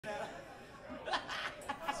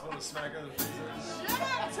smack out of the freezer. Shut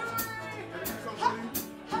up, Tori!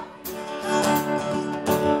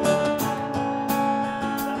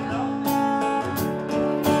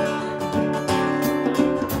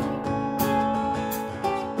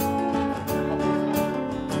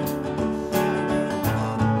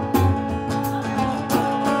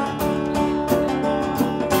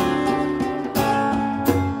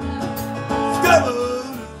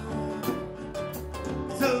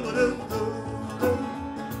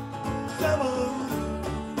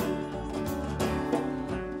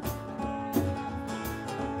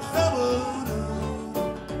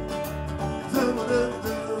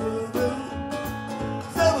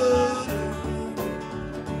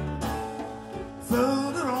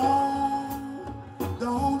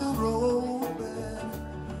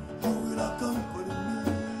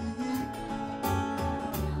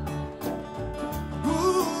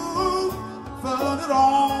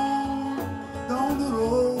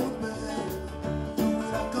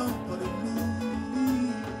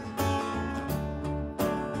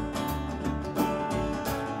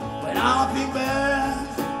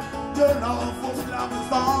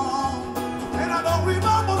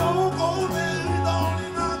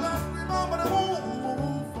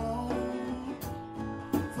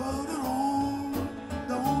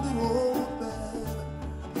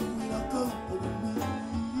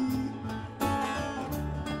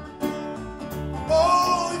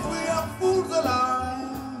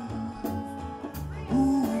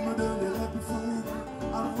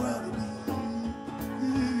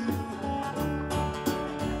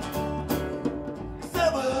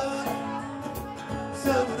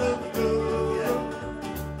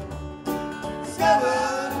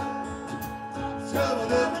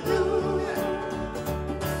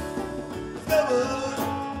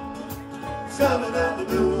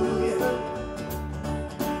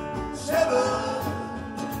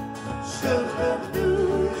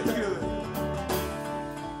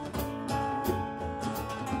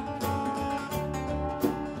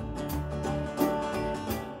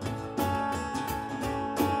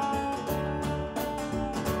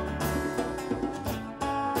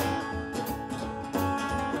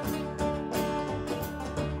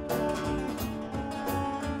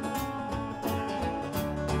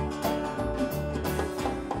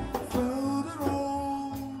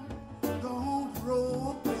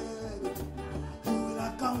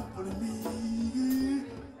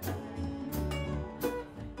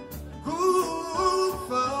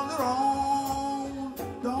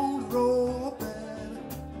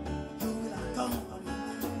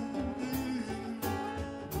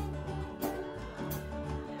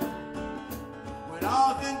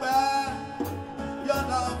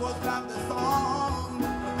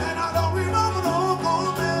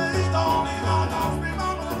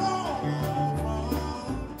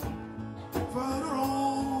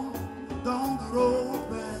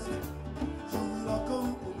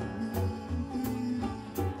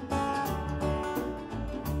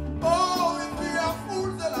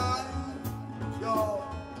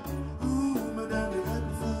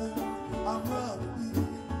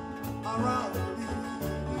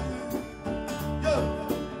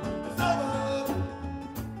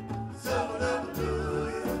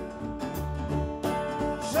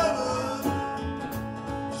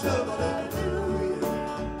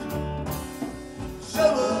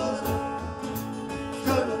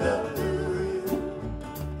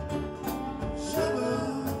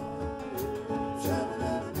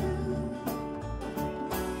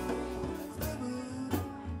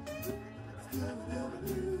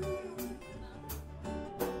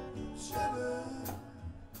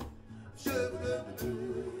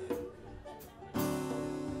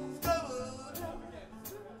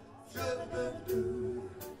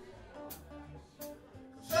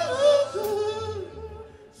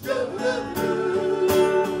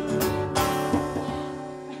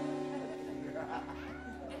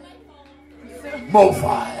 More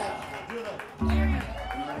fire.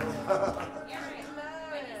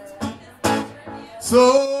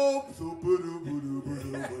 So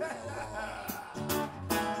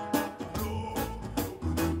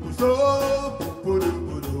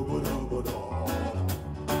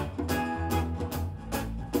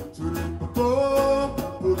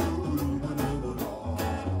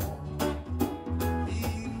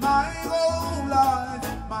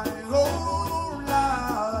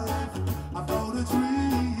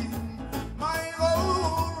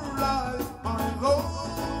my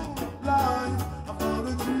whole life, I've got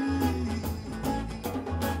a dream.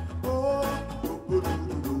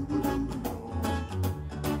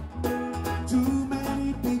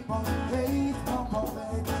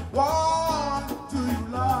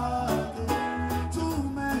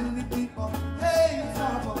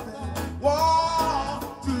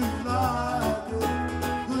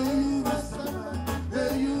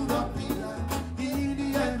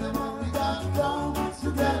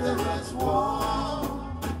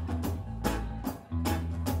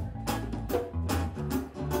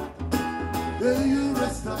 Hey, you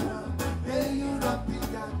restaurant, hey, you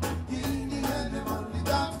European, Guinea and the money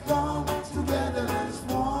that come together as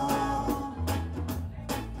one.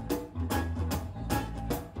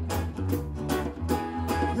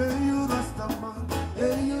 Hey, you restaurant,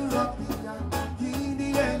 hey, you European,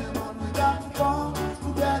 Guinea and the money that come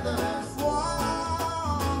together as one.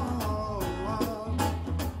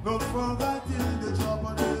 Not forgetting the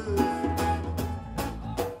trouble.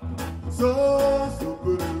 So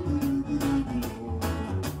good.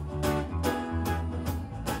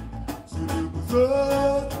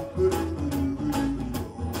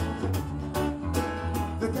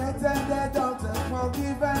 The cats and their daughters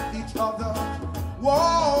forgiving each other.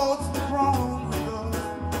 What's wrong with us?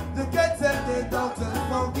 The cats and their daughters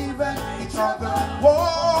forgiving each other.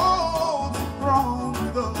 What's wrong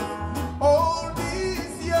with us? All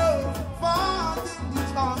these years fighting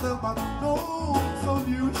each other, but no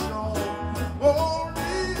solution. All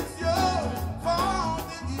these years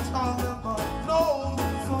fighting each other, but no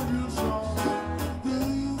solution.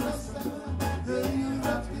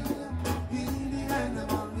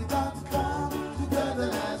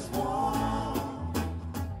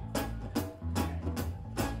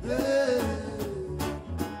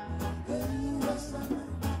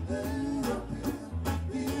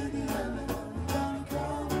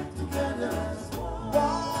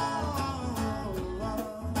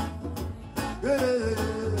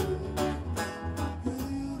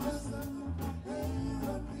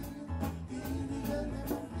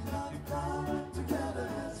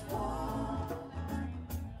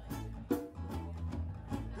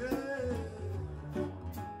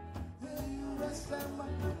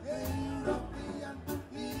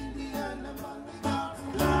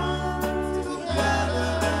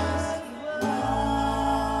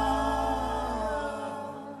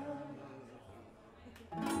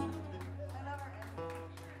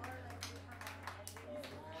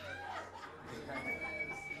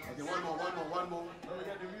 One more. Let me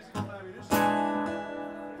get the music behind me.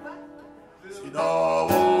 See, now,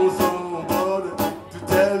 oh, somebody to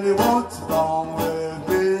tell me what's wrong with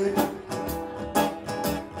me.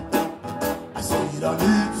 I said I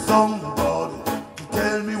need somebody to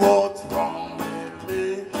tell me what's wrong with me.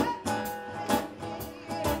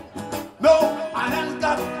 No, I ain't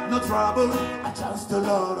got no trouble, I just a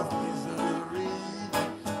lot of misery.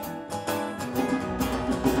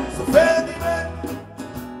 So baby,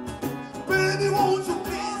 baby, won't you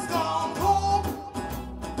please come home?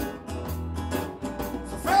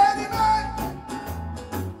 So baby,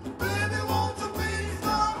 baby, won't you please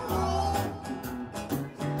come home?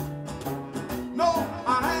 No, I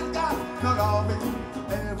ain't got no loving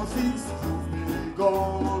ever since you've been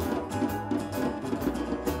gone.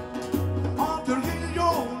 After hearing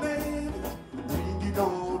your name ringing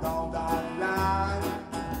on down that line.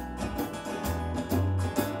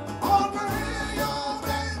 After hearing your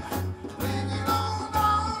name ringing on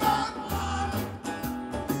down that line.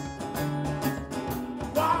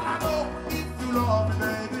 But I know if you love me,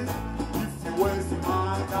 baby, if you're wasting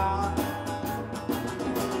my time.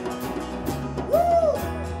 Woo!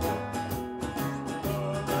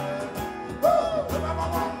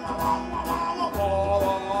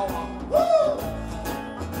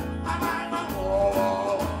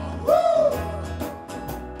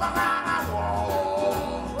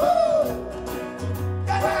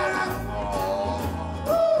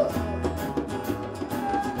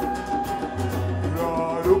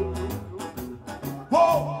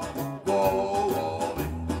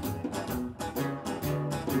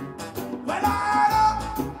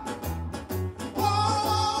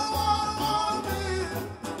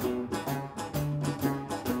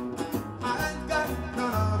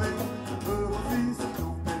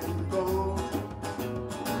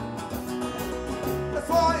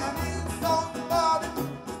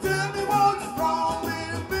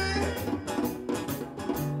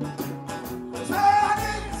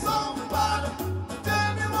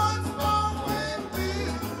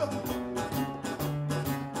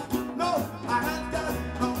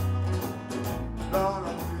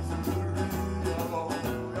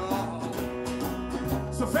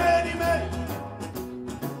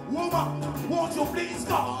 Won't you please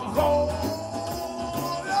come home?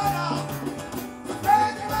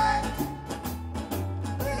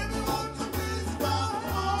 Baby, won't you please come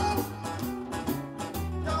home?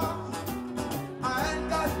 I ain't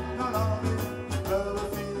got no loving, ever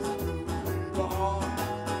since you've gone.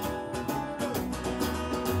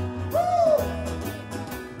 Woo!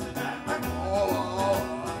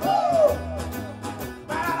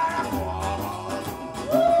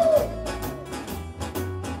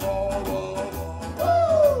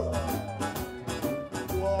 Woo!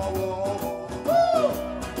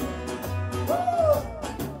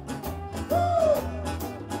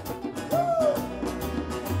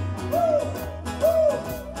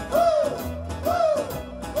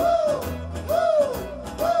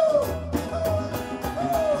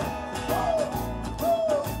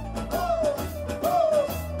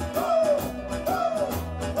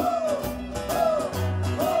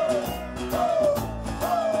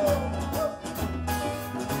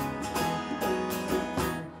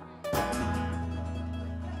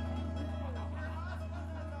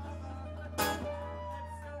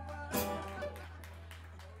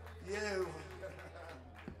 Yeah.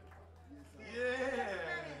 Yeah.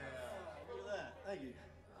 Look at that. Thank you.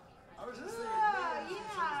 I was just thinking, Yeah,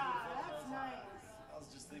 that's nice. I was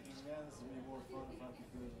just thinking, man, this would be more fun if I could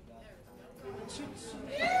do it without.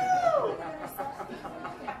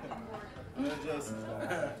 Jason's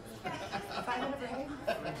back. 500 eggs?